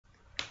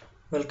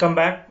Welcome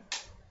back.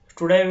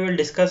 Today we will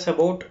discuss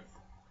about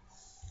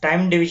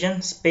time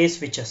division space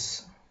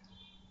switches.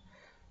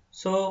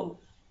 So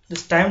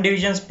this time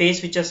division space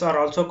switches are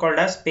also called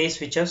as space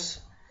switches.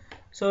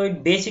 So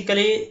it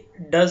basically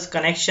does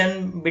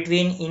connection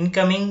between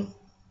incoming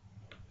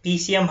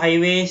PCM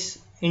highways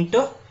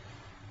into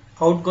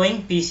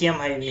outgoing PCM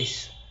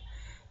highways.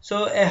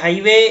 So a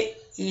highway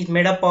is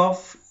made up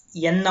of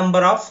n number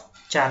of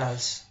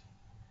channels.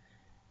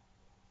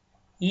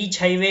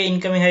 Each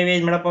incoming highway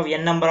is made up of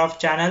n number of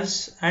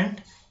channels,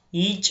 and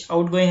each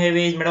outgoing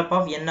highway is made up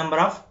of n number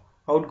of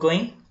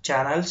outgoing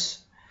channels.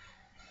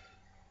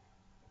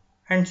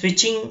 And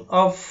switching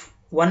of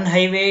one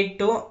highway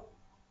to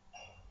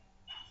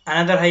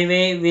another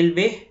highway will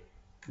be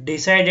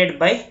decided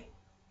by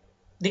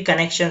the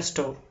connection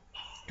store.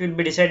 It will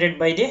be decided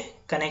by the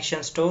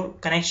connection store.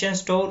 Connection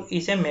store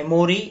is a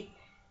memory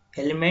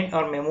element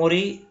or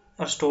memory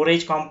or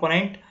storage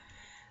component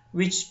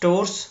which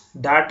stores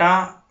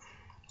data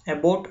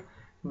about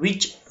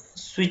which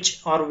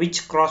switch or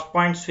which cross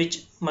point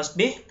switch must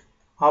be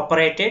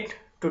operated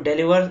to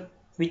deliver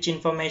which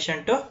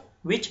information to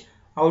which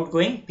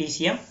outgoing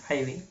PCM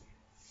highway.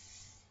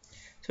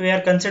 So we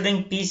are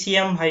considering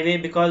PCM highway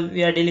because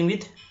we are dealing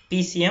with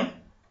PCM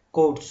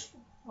codes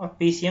or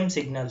PCM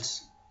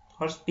signals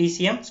or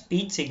PCM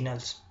speech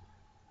signals.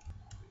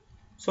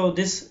 So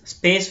this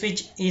space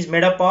switch is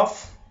made up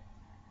of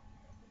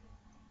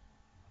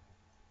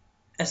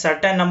a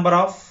certain number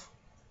of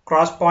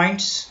cross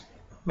points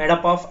made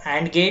up of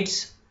AND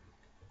gates,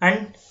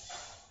 and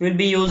we will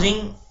be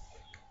using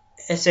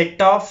a set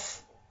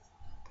of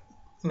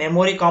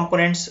memory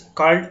components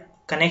called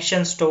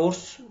connection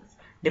stores.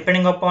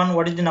 Depending upon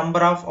what is the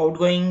number of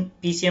outgoing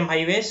PCM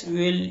highways, we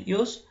will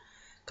use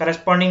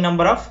corresponding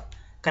number of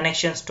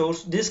connection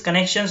stores. This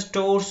connection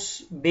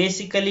stores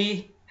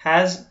basically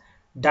has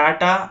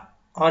data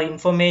or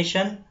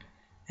information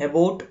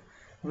about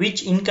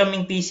which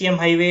incoming PCM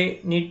highway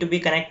need to be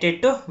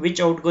connected to which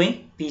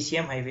outgoing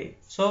PCM highway.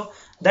 So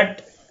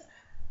that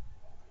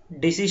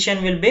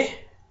decision will be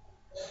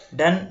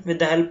done with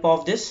the help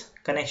of this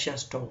connection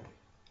store.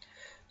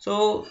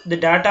 So the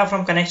data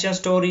from connection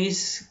store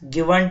is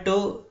given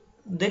to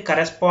the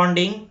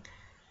corresponding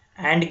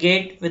AND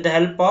gate with the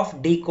help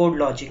of decode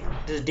logic.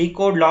 This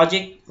decode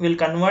logic will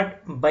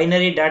convert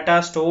binary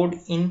data stored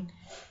in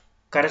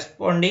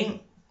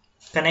corresponding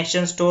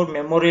connection store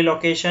memory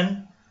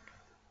location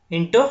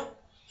into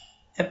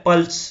a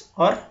pulse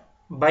or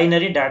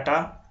binary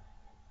data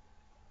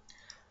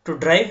to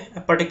drive a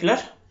particular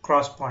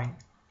cross point.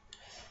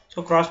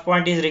 So cross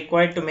point is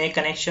required to make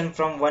connection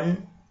from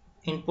one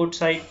input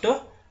side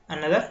to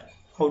another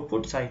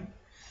output side.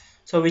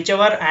 So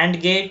whichever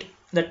AND gate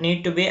that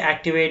need to be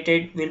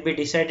activated will be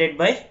decided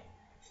by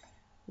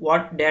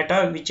what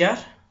data which are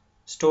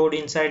stored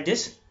inside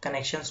this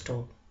connection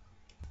store.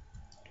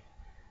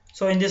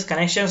 So in this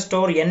connection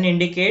store, n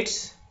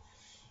indicates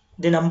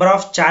the number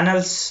of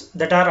channels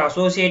that are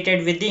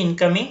associated with the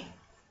incoming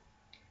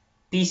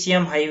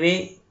PCM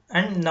highway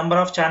and number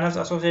of channels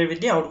associated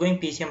with the outgoing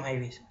PCM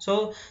highways.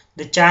 So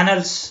the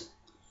channels,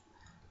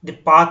 the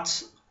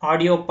paths,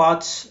 audio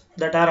paths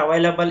that are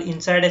available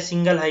inside a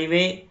single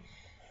highway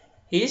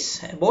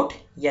is about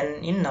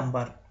n in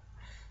number.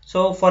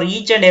 So for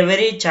each and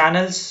every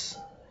channels,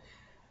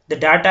 the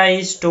data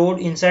is stored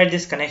inside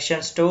this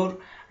connection store,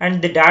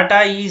 and the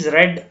data is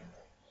read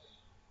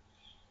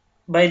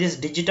by this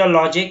digital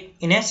logic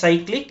in a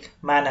cyclic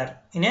manner,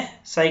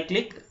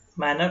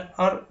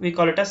 or we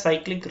call it a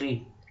cyclic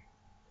read.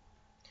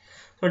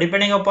 So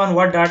depending upon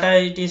what data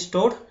it is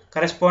stored,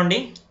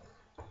 corresponding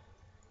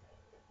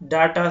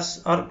data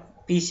or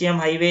PCM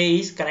highway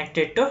is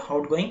connected to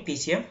outgoing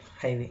PCM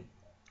highway.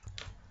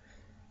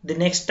 The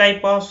next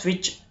type of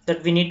switch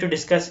that we need to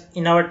discuss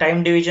in our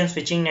time division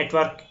switching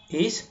network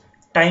is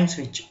time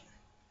switch.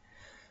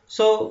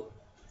 So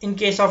in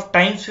case of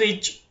time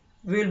switch,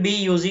 we will be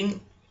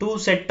using two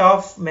set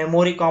of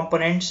memory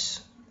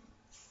components.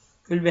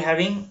 We will be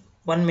having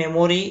one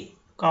memory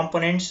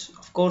components.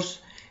 Of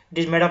course, it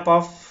is made up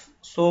of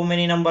so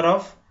many number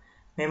of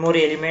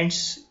memory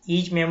elements.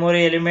 Each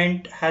memory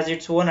element has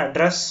its own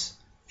address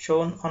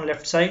shown on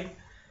left side,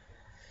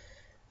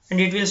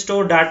 and it will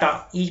store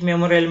data. Each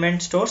memory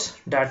element stores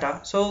data.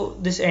 So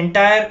this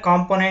entire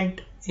component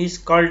is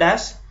called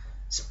as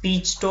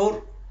speech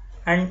store,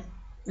 and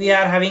we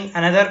are having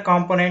another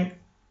component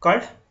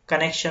called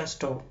connection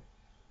store.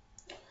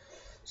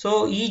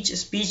 So each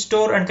speech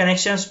store and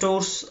connection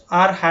stores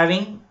are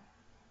having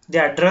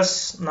the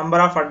address, number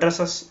of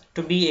addresses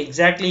to be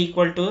exactly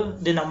equal to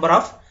the number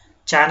of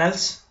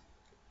channels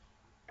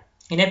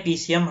in a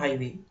PCM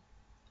highway.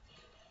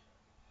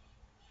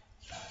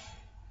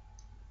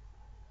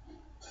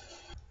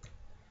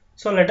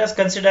 So let us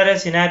consider a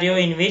scenario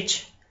in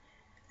which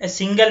a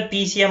single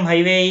PCM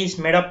highway is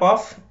made up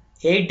of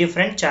 8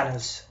 different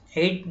channels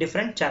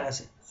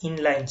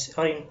in lines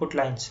or input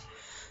lines.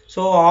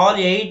 So all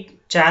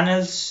 8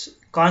 channels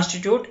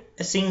constitute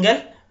a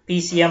single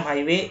PCM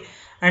highway,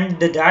 and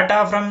the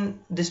data from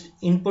this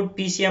input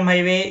PCM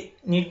highway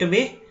need to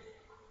be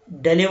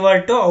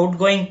delivered to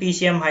outgoing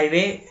PCM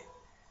highway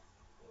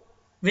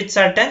with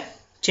certain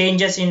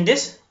changes in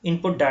this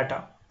input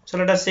data. So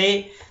let us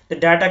say the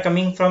data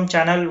coming from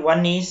channel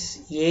 1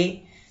 is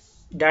A,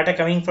 data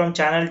coming from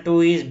channel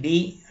 2 is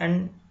B,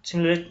 and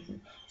similarly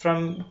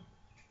from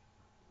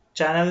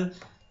channel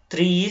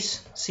 3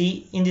 is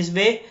C. In this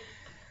way,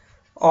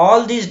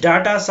 all these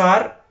data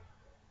are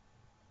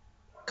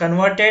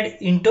converted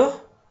into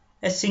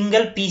a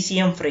single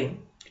PCM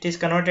frame. It is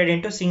converted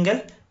into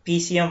single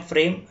PCM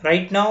frame.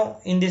 Right now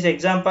in this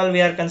example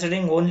we are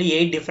considering only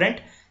 8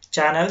 different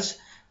channels,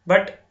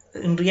 but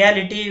in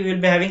reality we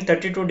will be having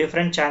 32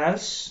 different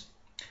channels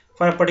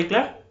for a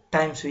particular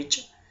time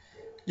switch.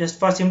 Just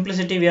for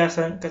simplicity we are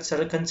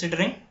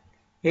considering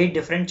 8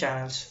 different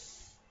channels.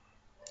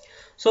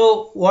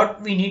 So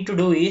what we need to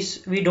do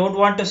is, we don't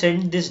want to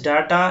send this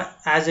data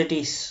as it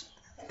is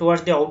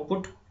towards the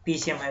output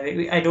PCM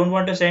highway. I don't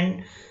want to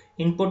send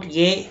input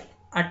A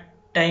at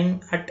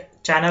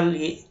channel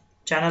A,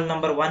 channel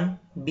number 1,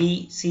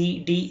 B, C,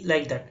 D,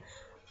 like that.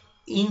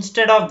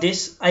 Instead of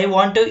this, I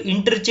want to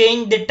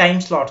interchange the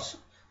time slots.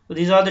 So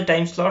these are the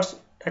time slots.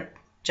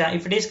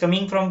 If it is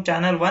coming from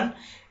channel 1,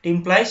 it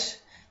implies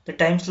the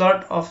time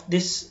slot of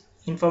this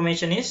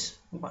information is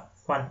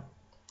 1,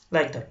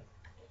 like that.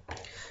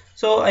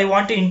 So I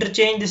want to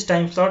interchange this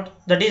time slot.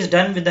 That is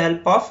done with the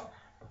help of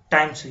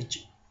time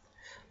switch,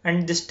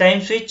 and this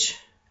time switch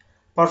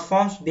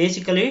performs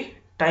basically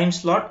time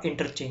slot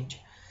interchange.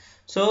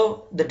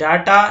 So the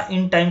data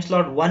in time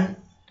slot 1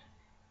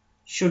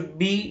 should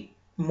be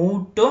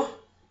moved to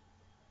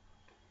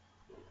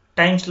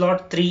time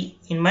slot 3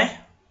 in my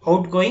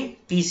outgoing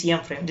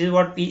PCM frame. This is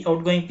what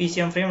outgoing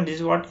PCM frame, and this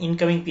is what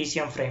incoming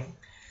PCM frame.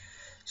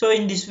 So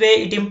in this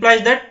way it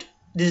implies that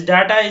this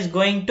data is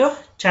going to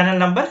channel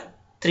number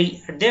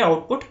 3 at the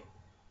output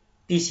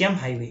PCM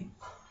highway.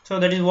 So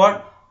that is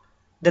what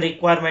the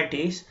requirement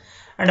is,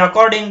 and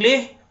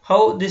accordingly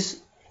how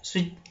this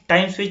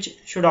time switch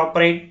should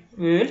operate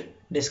we will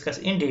discuss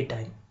in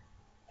detail.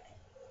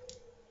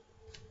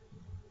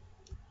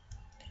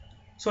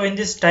 So in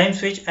this time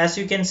switch, as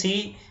you can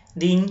see,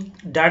 the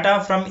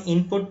data from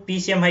input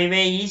PCM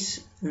highway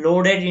is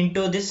loaded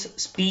into this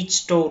speech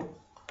store,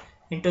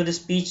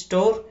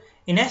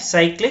 in a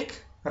cyclic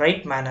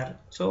right manner.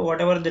 So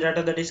whatever the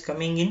data that is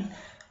coming in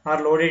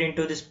are loaded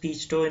into the speech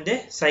store in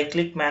the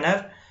cyclic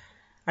manner,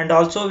 and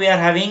also we are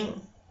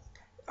having,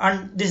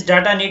 and this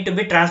data need to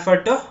be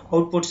transferred to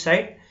output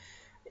side.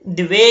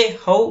 The way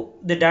how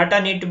the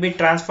data need to be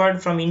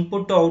transferred from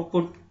input to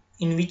output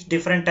in which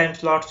different time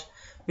slots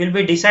will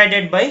be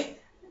decided by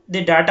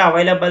the data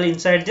available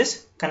inside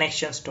this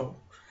connection store.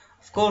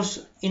 Of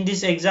course, in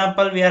this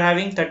example we are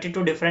having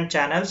 32 different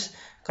channels,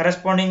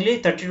 correspondingly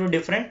 32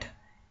 different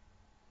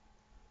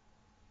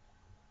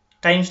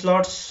time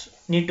slots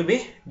need to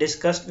be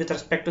discussed with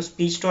respect to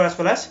speech store as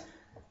well as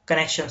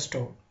connection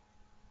store.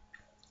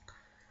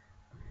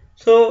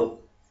 So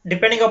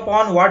depending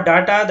upon what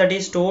data that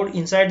is stored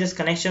inside this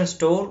connection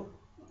store,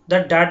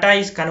 that data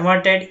is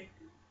converted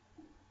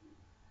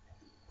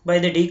by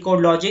the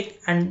decode logic,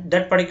 and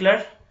that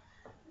particular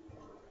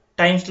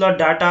time slot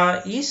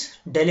data is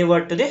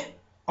delivered to the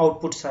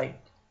output side.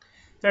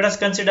 Let us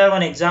consider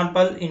one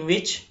example in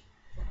which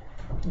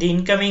the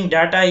incoming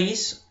data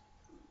is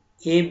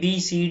A, B,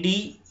 C,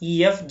 D,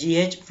 E, F, G,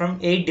 H from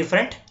 8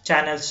 different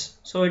channels.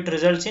 So it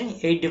results in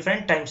 8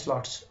 different time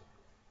slots,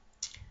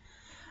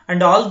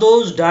 and all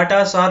those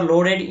data are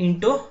loaded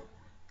into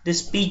the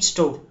speech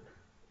store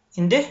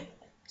in the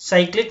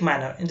cyclic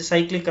manner. In the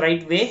cyclic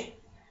right way,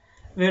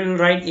 we will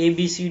write A,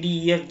 B, C,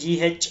 D, E, F,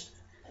 G, H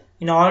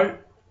in all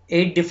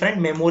 8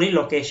 different memory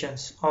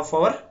locations of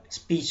our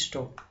speech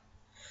store.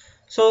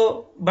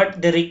 So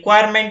but the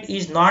requirement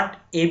is not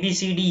A, B,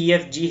 C, D, E,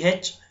 F, G,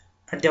 H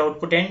at the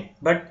output end,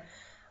 but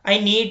I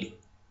need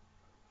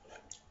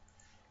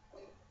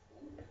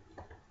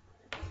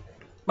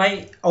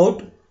my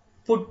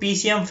output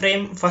PCM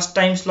frame first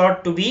time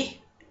slot to be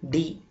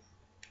D,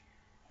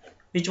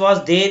 which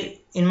was there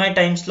in my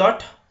time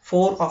slot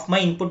 4 of my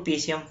input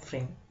PCM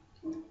frame.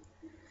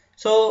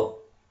 So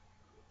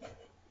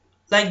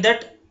like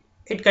that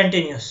it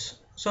continues.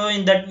 So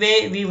in that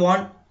way we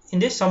want in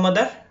this some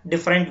other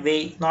different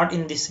way, not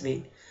in this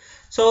way.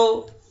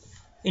 So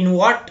in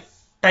what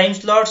time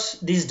slots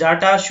these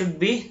data should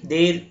be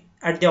there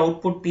at the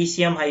output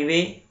PCM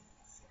highway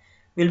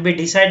will be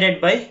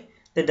decided by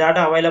the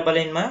data available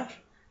in my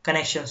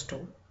connection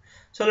store.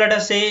 So let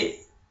us say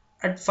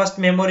at first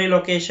memory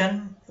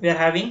location we are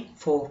having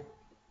 4.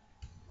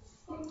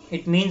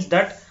 It means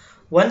that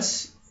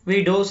once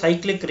we do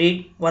cyclic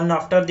read one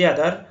after the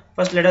other,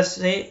 first let us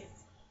say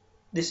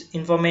this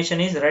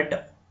information is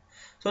read.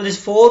 So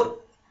this 4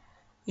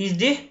 is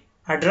the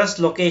address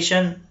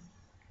location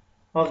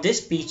of this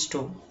speech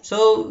store.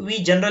 So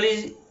we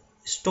generally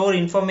store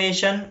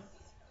information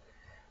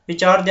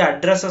which are the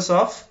addresses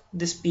of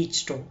the speech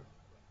store.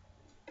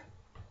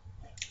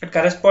 At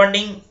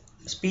corresponding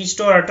speech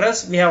store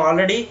address we have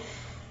already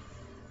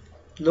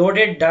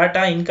loaded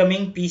data,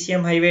 incoming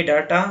PCM highway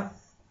data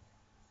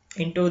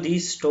into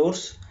these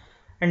stores,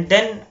 and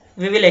then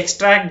we will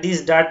extract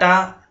this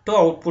data to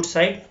output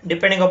side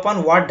depending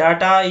upon what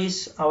data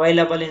is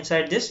available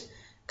inside this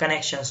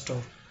connection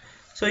store.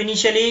 So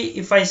initially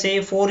if I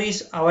say 4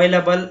 is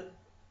available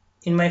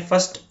in my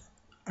first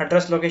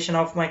address location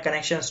of my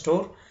connection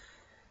store,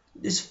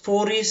 this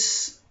 4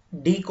 is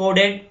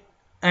decoded,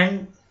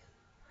 and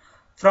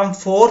from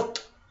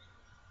fourth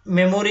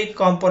memory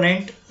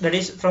component, that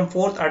is from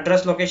fourth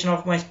address location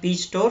of my speech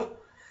store,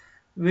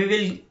 we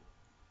will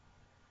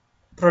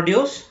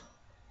produce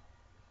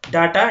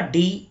data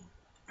D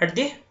at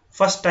the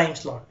first time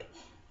slot.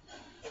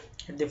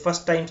 At the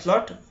first time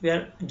slot we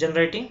are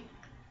generating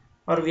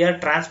or we are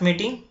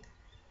transmitting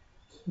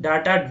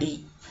data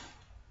D.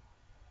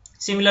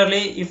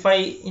 Similarly, if I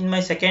in my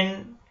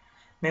second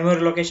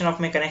memory location of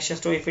my connection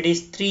store, if it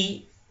is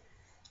 3,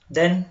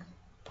 then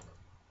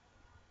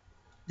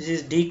this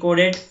is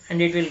decoded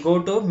and it will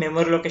go to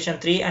memory location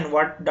 3, and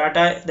what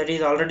data that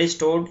is already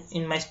stored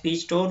in my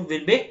speech store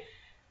will be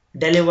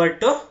delivered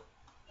to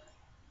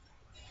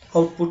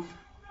output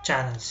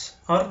channels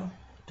or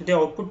to the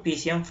output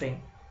PCM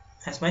frame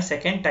as my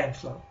second time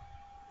slot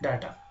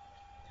data.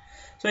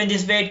 So in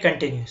this way it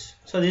continues.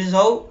 So this is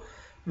how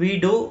we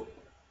do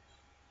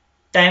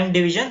time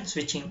division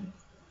switching,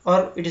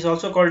 or it is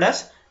also called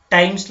as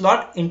time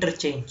slot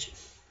interchange.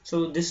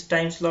 So these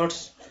time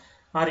slots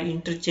are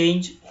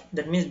interchange,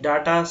 that means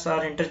data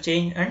are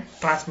interchanged and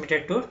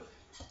transmitted to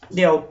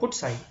the output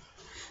side.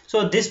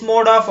 So this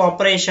mode of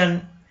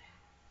operation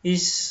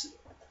is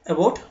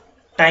about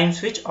time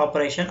switch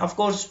operation. Of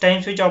course,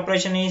 time switch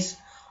operation is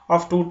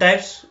of two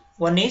types.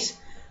 One is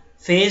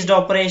phased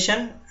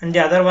operation and the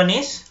other one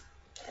is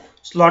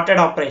slotted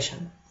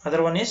operation.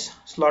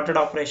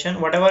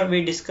 Whatever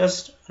we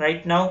discussed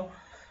right now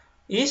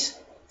is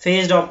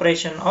phased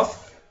operation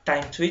of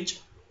time switch.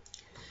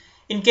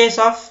 In case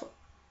of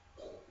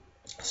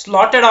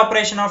slotted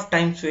operation of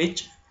time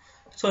switch,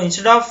 so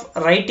instead of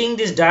writing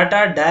this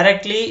data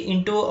directly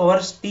into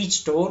our speech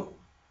store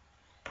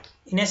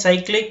in a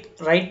cyclic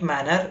write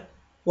manner,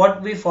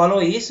 what we follow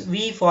is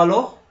we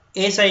follow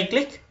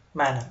acyclic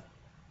manner.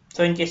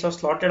 So in case of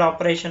slotted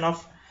operation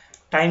of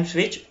time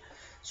switch,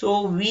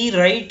 so we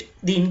write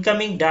the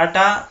incoming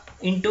data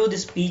into the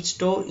speech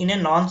store in a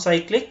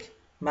non-cyclic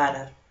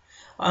manner,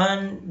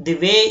 and the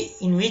way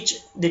in which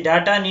the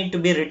data need to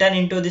be written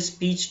into the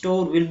speech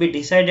store will be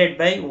decided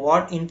by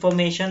what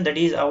information that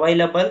is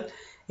available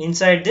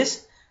inside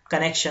this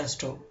connection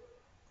store.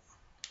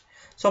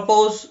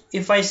 Suppose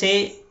if I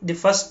say the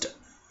first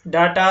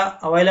data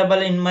available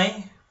in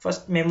my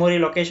first memory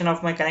location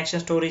of my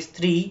connection store is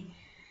 3,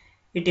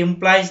 it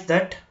implies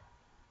that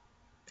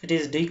it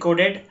is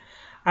decoded,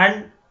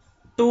 and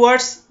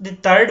towards the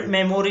third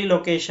memory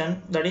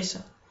location, that is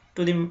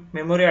to the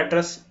memory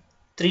address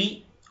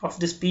 3 of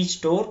the speech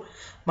store,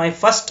 my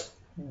first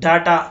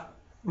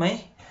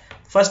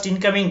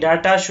incoming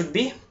data should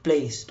be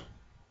placed.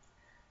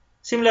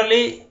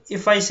 Similarly,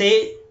 if I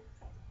say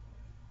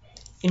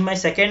in my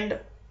second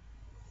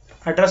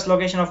address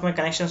location of my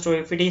connection store,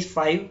 if it is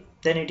 5,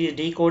 then it is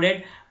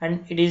decoded,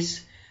 and it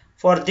is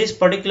for this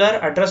particular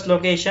address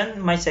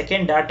location my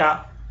second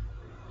data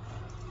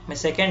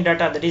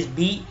that is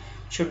B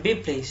should be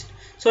placed.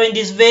 So in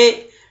this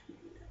way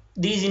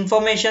these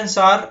informations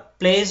are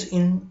placed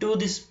into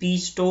the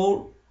speech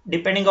store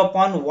depending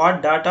upon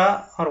what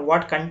data or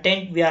what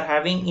content we are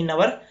having in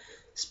our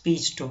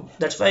speech store.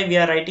 That's why we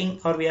are writing,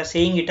 or we are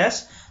saying it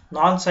as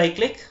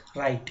non-cyclic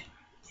write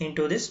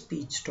into this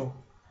speech store.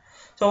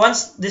 So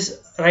once this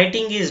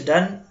writing is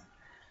done,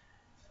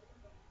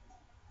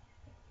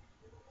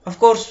 of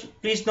course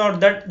please note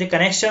that the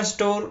connection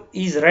store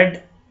is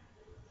read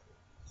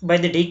by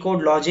the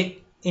decode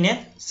logic in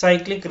a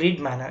cyclic read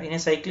manner,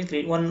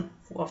 one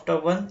after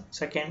one,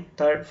 second,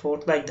 third,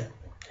 fourth, like that.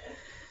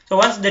 So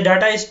once the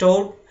data is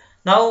stored,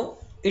 now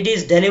it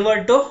is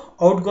delivered to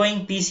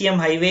outgoing PCM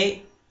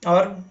highway,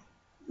 or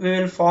we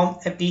will form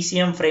a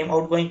PCM frame,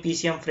 outgoing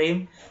PCM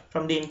frame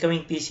from the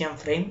incoming PCM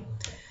frame.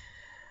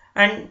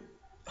 And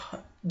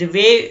the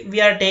way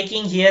we are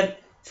taking here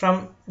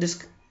from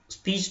this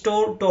speech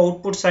store to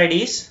output side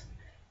is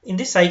in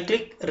the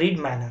cyclic read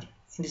manner.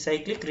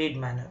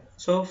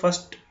 So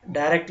first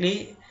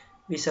directly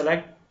we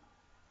select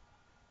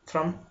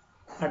from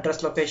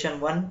address location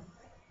 1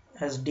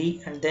 as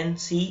D, and then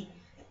C,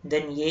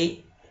 then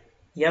A,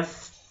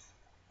 F.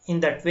 In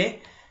that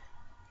way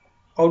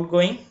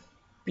outgoing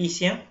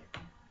PCM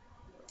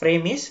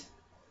frame is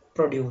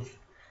produced,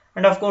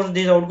 and of course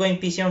these outgoing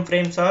PCM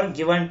frames are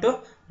given to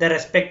the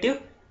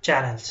respective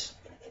channels,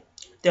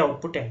 the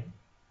output end.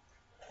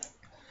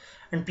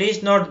 And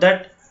please note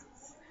that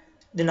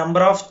the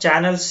number of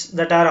channels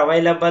that are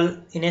available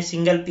in a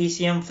single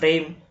PCM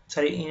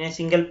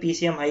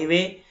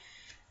highway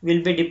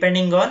will be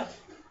depending on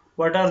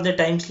what are the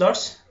time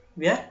slots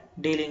we are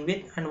dealing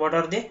with and what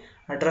are the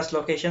address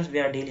locations we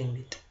are dealing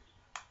with.